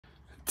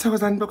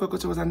Thokozani bogogo,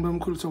 thokozani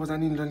bomkhulu,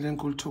 thokozani indlondle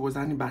enkulu,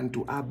 thokozani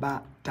bantu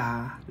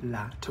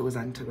abadala.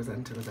 Thokozani.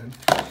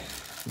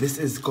 This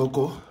is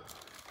Gogo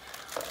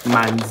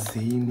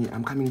Manzini.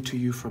 I'm coming to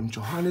you from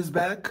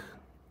Johannesburg,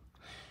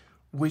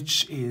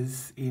 which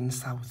is in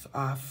South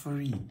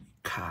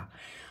Africa.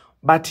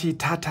 But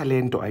ithatha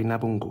lento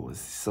ayinabungozi.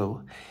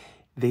 So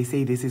they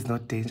say this is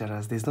not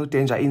dangerous. There's no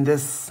danger in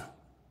this.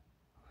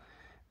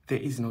 There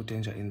is no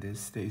danger in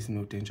this. There is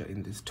no danger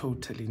in this.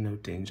 Totally no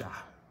danger.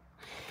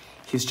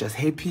 He's just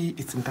happy.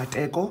 It's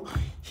Nkateko.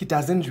 He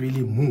doesn't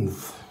really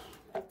move.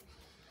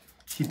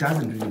 He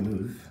doesn't really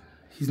move.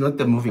 He's not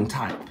the moving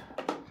type.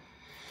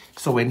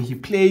 So when he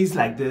plays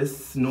like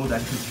this, know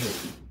that he's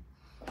happy.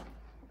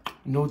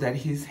 Know that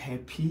he's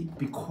happy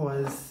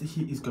because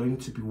he is going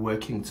to be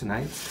working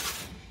tonight.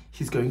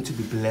 He's going to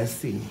be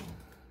blessing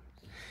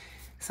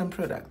some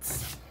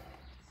products.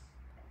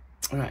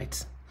 All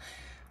right.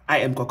 I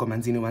am Gogo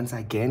Manzini once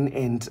again,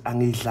 and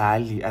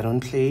angidlali. I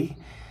don't play.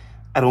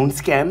 I don't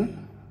scam.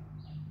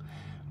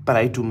 But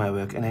I do my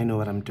work and I know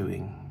what I'm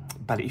doing.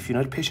 But if you're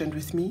not patient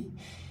with me,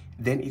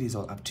 then it is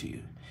all up to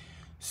you.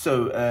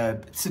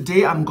 So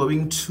today I'm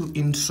going to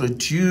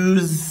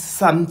introduce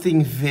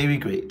something very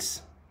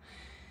great.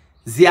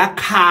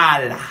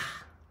 Ziyakhala.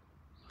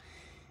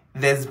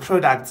 There's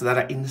products that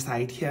are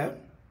inside here.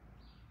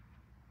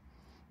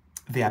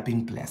 They are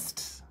being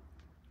blessed.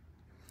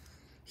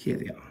 Here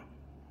they are.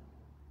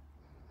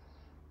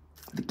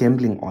 The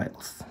gambling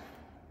oils.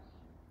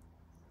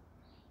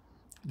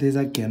 These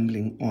are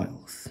gambling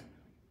oils.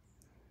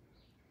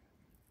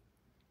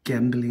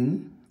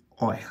 Gambling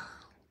oil.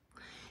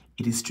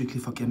 It is strictly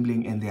for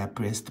gambling and they are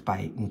pressed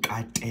by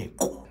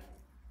Nkateko.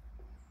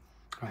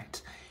 Right.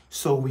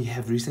 So we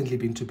have recently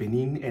been to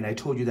Benin and I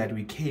told you that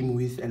we came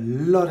with a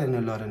lot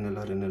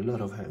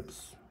of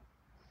herbs.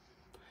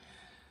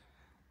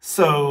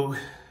 So,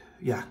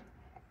 yeah.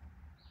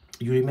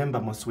 You remember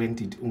most when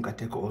did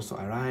Nkateko also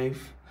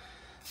arrive?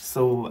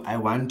 So I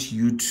want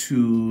you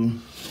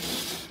to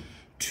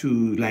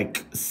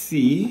like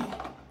see.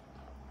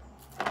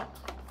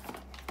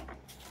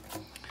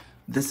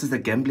 This is the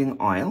gambling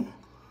oil.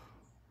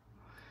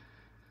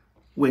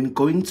 When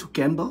going to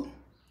gamble,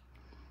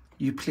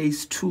 you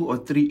place 2 or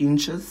 3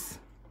 inches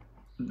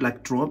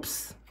like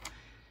drops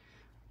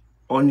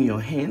on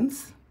your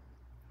hands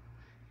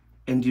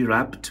and you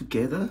rub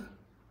together,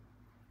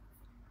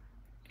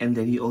 and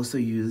then you also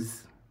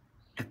use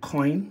a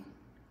coin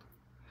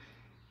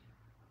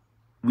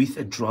with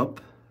a drop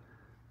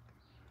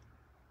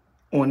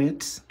on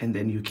it, and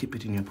then you keep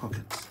it in your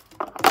pocket.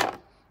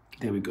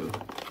 There we go.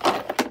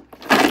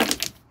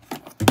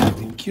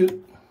 Thank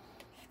you.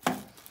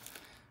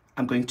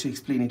 I'm going to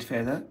explain it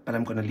further, but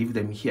I'm going to leave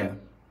them here.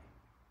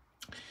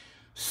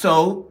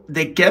 So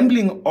the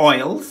gambling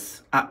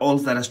oils are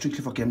oils that are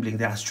strictly for gambling.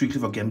 They are strictly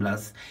for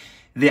gamblers.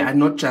 They are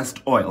not just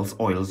oils,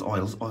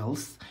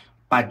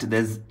 but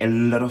there's a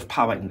lot of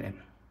power in them.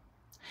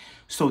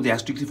 So they are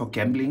strictly for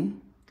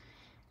gambling,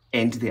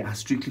 and they are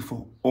strictly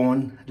for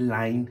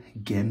online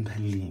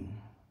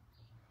gambling.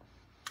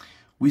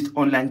 With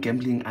online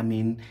gambling, I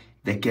mean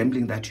the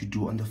gambling that you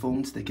do on the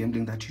phones, the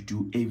gambling that you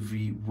do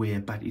everywhere,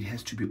 but it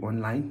has to be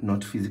online,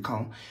 not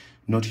physical,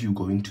 not you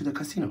going to the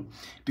casino.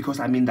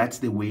 Because I mean, that's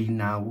the way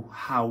now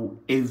how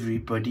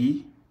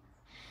everybody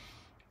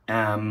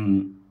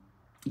gambles.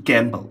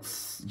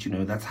 You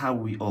know, that's how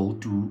we all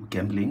do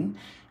gambling.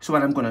 So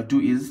what I'm going to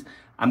do is,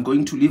 I'm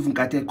going to leave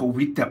Nkateko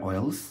with the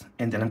oils,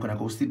 and then I'm going to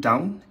go sit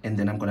down, and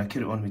then I'm going to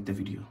carry on with the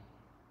video.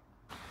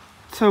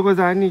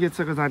 Thokozani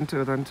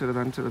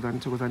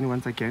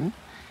once again.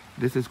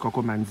 This is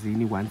Gogo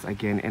Manzini once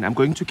again, and I'm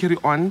going to carry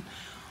on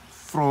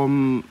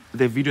from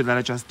the video that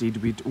I just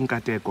did with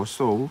Nkateko.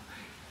 So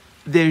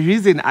the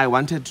reason I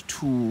wanted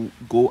to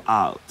go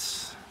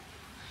out,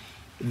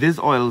 these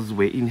oils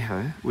were in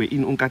her, were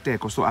in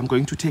Nkateko, so I'm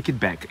going to take it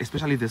back,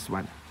 especially this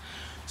one.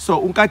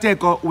 So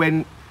Nkateko,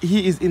 when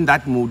he is in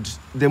that mood,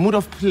 the mood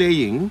of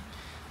playing,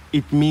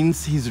 it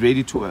means he's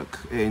ready to work.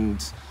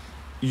 And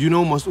you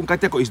know, most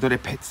Nkateko is not a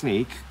pet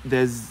snake.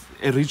 There's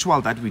a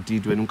ritual that we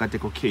did when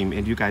Nkateko came,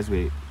 and you guys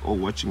were all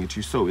watching it,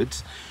 you saw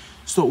it.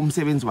 So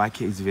umsebenzi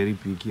wakhe is very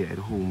big here at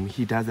home.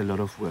 He does a lot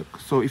of work.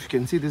 So if you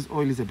can see, this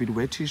oil is a bit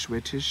wettish,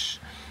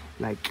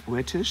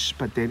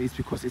 but then it's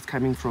because it's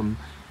coming from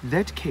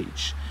that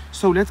cage.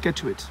 So let's get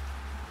to it.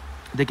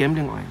 The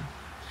gambling oil.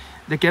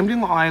 The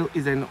gambling oil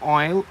is an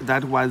oil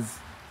that was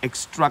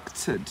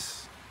extracted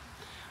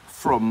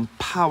from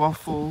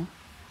powerful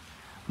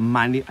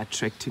money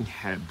attracting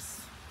herbs.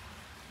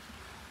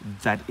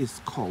 That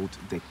is called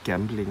the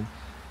gambling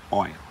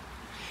oil.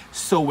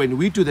 So when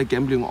we do the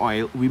gambling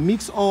oil, we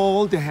mix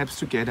all the herbs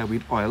together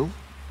with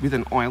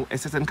an oil, a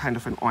certain kind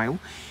of an oil,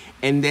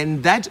 and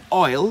then that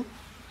oil,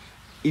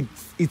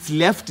 it's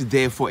left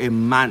there for a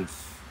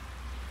month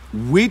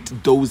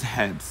with those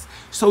herbs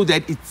so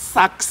that it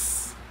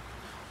sucks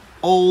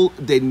all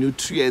the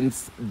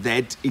nutrients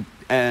that it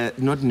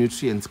not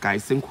nutrients,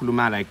 guys,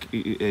 like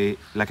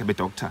a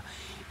doctor.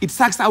 It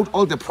sucks out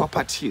all the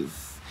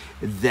properties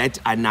that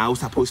are now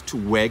supposed to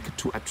work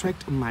to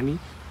attract money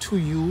to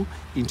you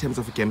in terms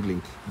of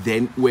gambling.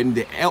 Then when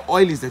the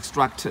oil is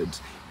extracted,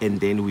 and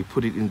then we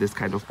put it in this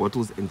kind of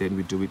bottles, and then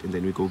we do it, and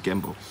then we go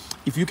gamble.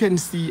 If you can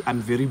see, I'm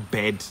very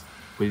bad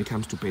when it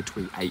comes to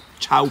Betway. I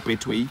chow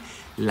Betway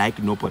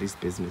like nobody's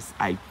business.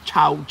 I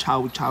chow.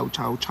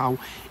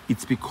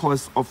 It's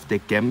because of the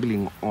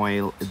gambling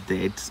oil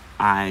that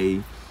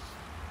I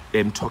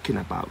am talking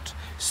about.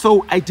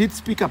 So I did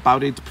speak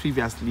about it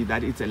previously,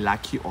 that it's a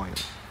lucky oil.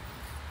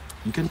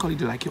 You can call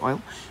it a lucky oil,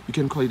 you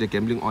can call it a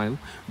gambling oil,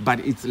 but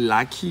it's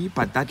lucky,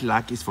 but that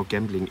luck is for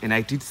gambling. And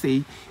I did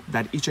say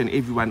that each and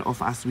every one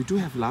of us, we do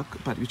have luck,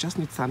 but we just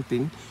need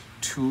something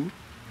to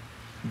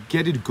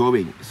get it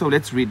going. So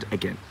let's read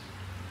again.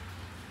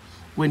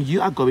 When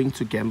you are going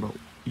to gamble,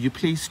 you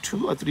place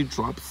 2 or 3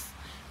 drops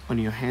on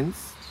your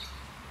hands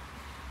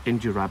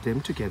and you rub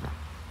them together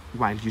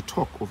while you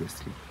talk,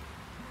 obviously.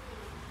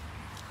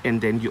 And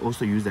then you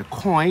also use a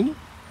coin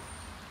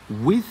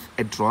with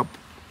a drop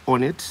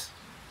on it,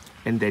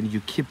 and then you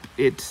keep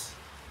it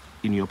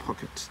in your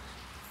pocket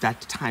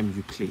that time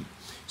you play.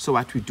 So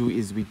what we do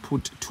is we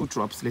put 2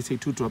 drops, let's say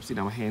 2 drops in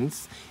our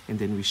hands, and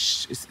then we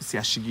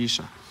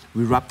siyashigisha.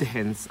 We rub the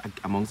hands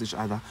amongst each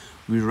other.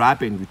 We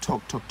rub and we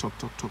talk,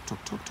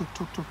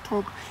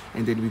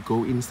 and then we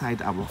go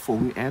inside our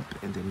phone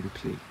app, and then we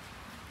play.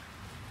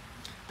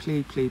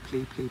 Play.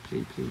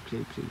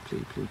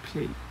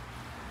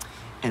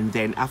 And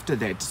then after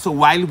that, so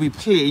while we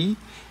play,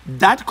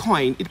 that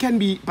coin, it can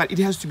be, but it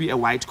has to be a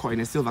white coin,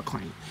 a silver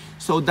coin.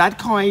 So that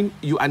coin,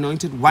 you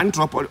anointed 1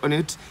 drop on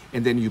it,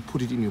 and then you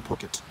put it in your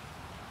pocket.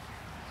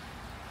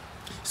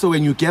 So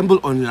when you gamble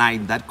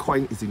online, that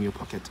coin is in your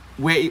pocket.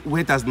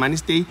 Where does money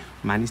stay?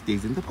 Money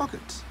stays in the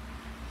pocket.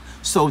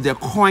 So the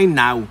coin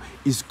now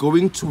is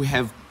going to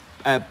have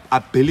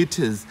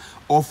abilities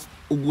of,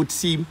 would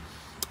see,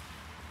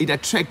 it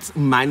attracts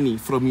money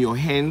from your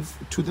hands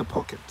to the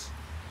pocket.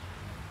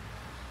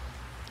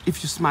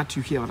 If you're smart,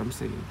 you hear what I'm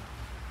saying.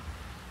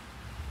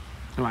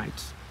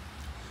 Right.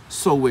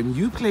 So when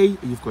you play,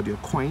 you've got your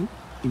coin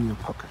in your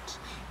pocket,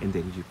 and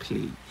then you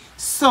play.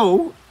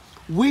 So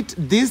with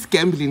this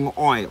gambling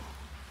oil,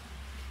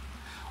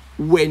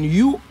 when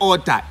you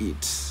order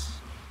it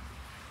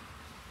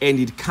and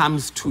it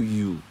comes to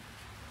you,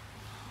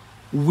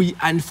 we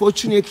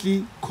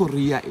unfortunately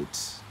courier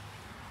it.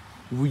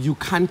 You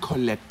can't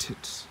collect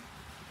it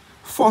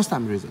for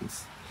some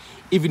reasons.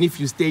 Even if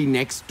you stay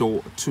next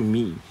door to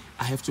me,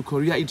 I have to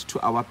courier it to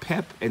our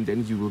PEP, and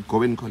then you will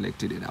go and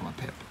collect it at our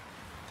PEP.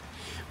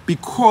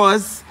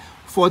 Because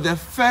for the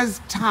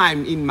first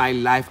time in my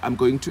life, I'm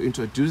going to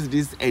introduce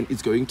this, and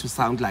it's going to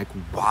sound like,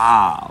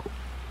 wow.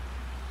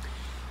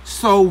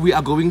 So we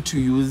are going to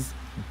use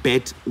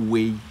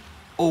Betway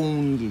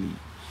only.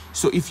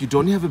 So if you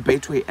don't have a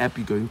Betway app,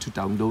 you're going to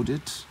download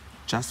it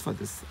just for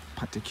this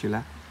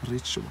particular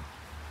ritual.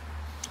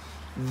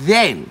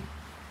 Then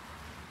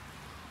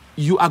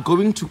you are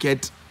going to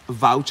get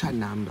voucher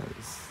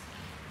numbers.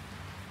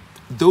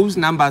 Those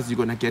numbers you're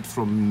going to get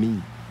from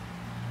me.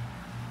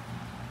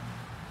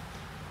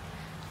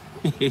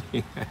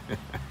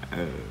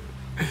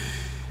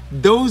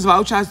 Those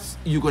vouchers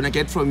you're going to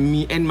get from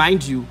me. And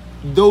mind you,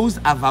 those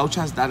are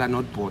vouchers that are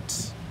not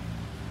bought.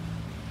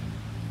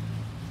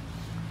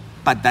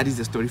 But that is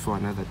a story for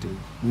another day.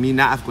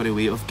 Mina, I've got a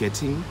way of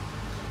getting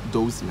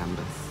those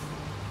numbers.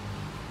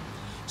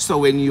 So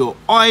when your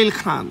oil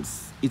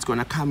comes, it's going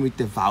to come with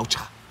the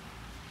voucher.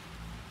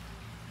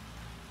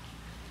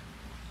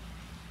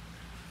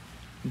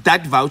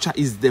 That voucher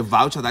is the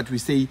voucher that we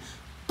say,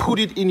 put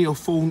it in your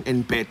phone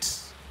and bet.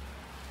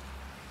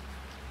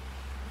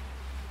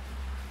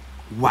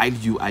 While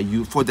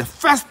for the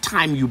first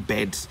time you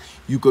bet,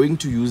 you're going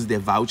to use the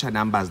voucher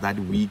numbers that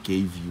we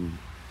gave you.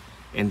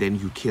 And then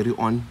you carry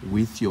on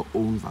with your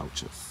own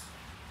vouchers.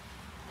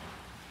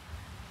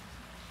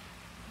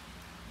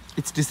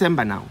 It's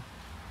December now.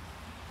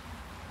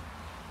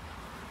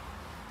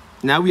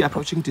 Now we're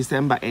approaching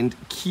December, and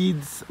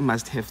kids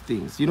must have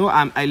things. You know,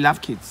 I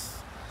love kids.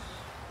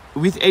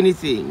 With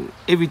anything,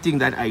 everything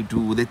that I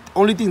do, the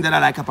only thing that I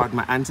like about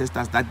my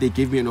ancestors, that they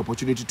gave me an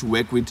opportunity to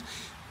work with,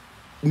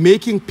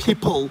 making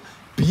people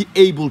be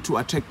able to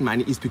attract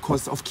money, is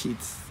because of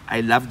kids. I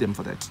love them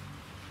for that.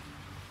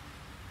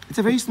 It's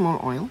a very small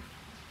oil.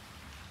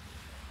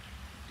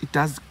 It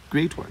does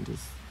great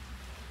wonders.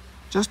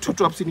 Just 2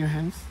 drops in your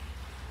hands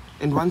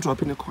and 1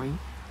 drop in a coin.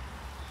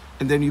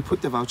 And then you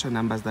put the voucher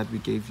numbers that we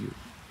gave you.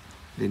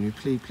 Then you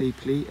play,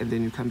 and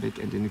then you come back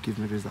and then you give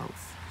me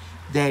results.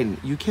 Then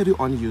you carry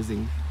on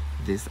using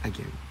this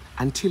again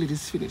until it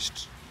is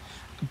finished.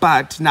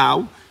 But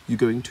now you're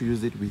going to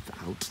use it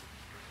without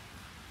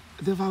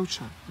the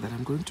voucher that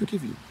I'm going to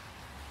give you.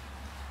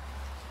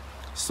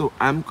 So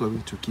I'm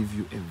going to give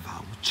you a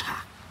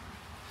voucher.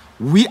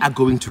 We are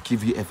going to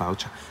give you a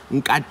voucher.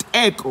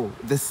 Nkateko,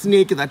 the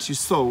snake that you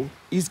saw,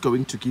 is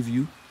going to give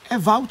you a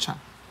voucher.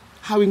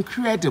 How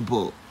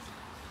incredible.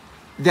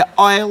 The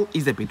oil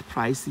is a bit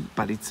pricey,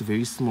 but it's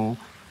very small,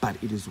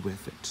 but it is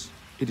worth it.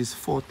 It is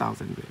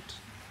 4,000 rand.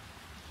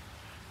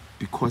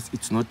 Because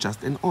it's not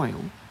just an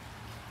oil,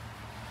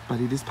 but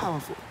it is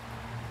powerful.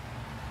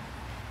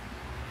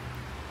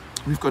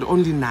 We've got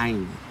only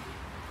 9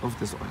 of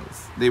these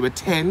oils. They were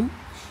 10,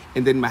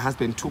 and then my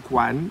husband took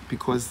one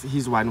because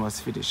his one was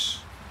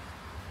finished.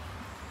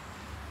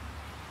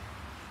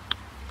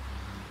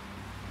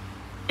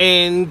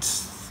 And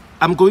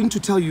I'm going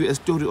to tell you a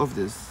story of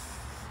this,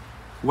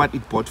 what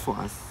it bought for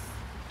us.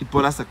 It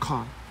bought us a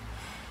car.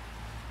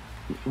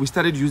 We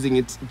started using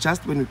it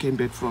just when we came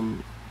back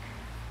from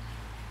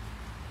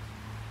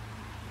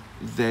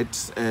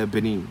that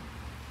Benin,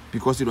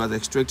 because it was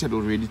extracted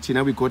already.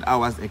 Tina, we got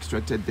ours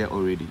extracted there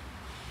already.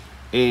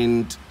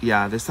 And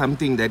yeah, there's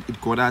something that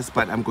it got us,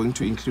 but I'm going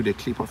to include a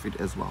clip of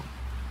it as well.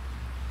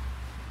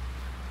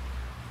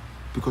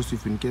 Because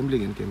we've been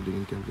gambling and gambling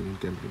and gambling and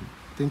gambling.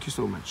 Thank you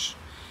so much.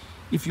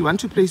 If you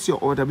want to place your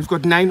order, we've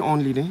got 9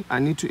 only. I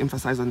need to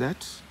emphasize on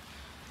that.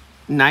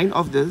 9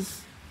 of this.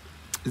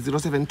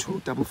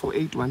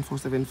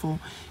 072-448-1474,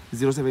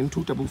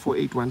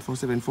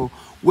 072-448-1474.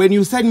 When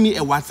you send me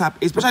a WhatsApp,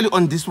 especially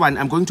on this one,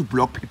 I'm going to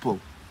block people.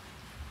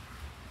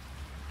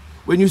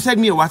 When you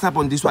send me a WhatsApp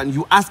on this one,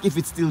 you ask if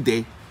it's still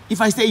there. If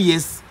I say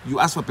yes,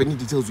 you ask for penny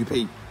details, you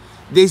pay.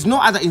 There's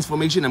no other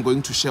information I'm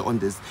going to share on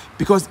this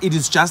because it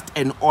is just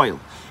an oil.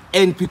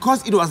 And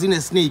because it was in a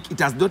snake, it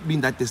does not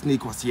mean that the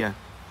snake was here.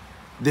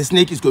 The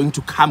snake is going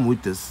to come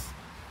with this.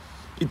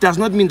 It does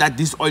not mean that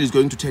this oil is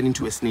going to turn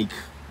into a snake.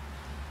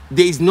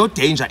 There is no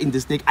danger in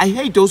the snake. I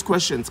hate those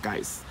questions,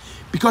 guys,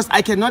 because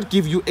I cannot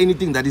give you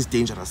anything that is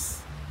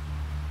dangerous.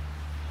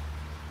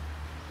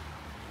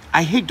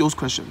 I hate those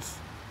questions.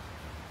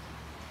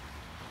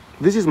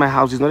 This is my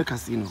house. It's not a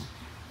casino.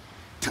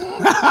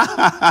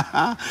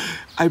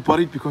 I bought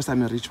it because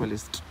I'm a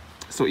ritualist.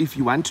 So if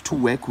you want to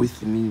work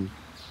with me,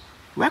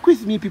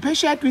 be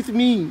patient with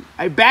me.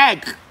 I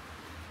beg.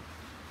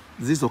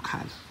 This is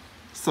okay.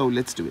 So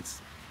let's do it.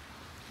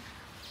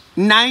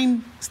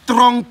 9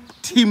 strong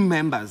team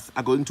members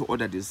are going to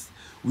order this.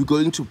 We're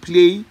going to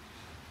play,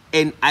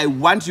 and I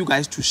want you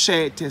guys to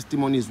share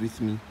testimonies with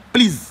me.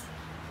 Please.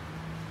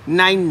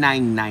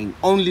 999.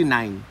 Only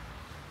 9.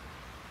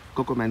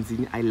 Gogo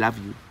Manzini, I love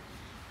you.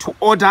 To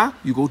order,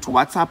 you go to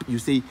WhatsApp, you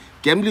say,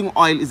 gambling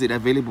oil, is it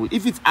available?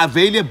 If it's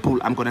available,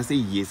 I'm going to say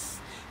yes.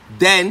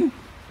 Then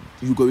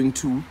you're going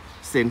to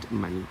send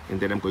money, and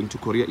then I'm going to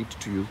courier it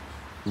to you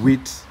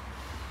with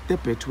the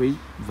Betway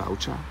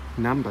voucher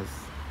numbers.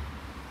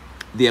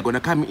 They are going to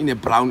come in a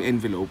brown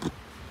envelope.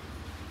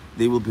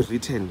 They will be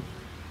written.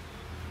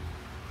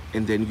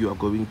 And then you are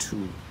going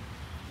to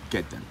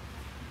get them.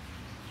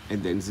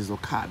 And then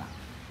Zizokala.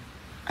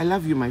 I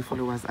love you, my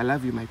followers. I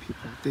love you, my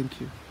people. Thank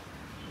you.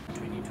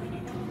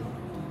 2022.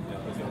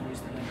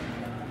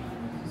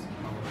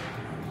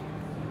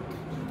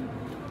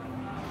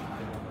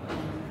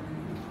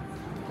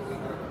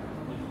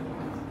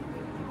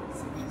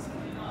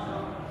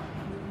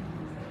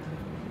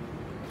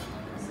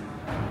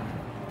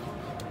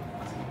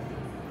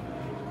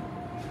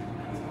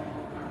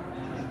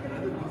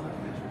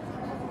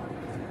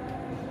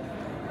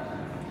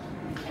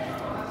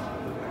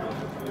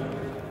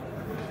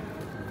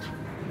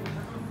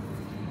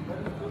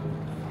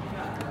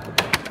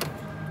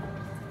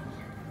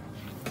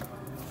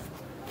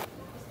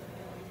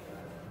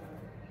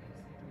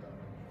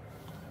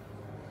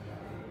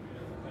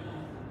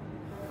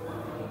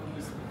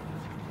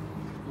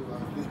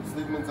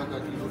 Statements are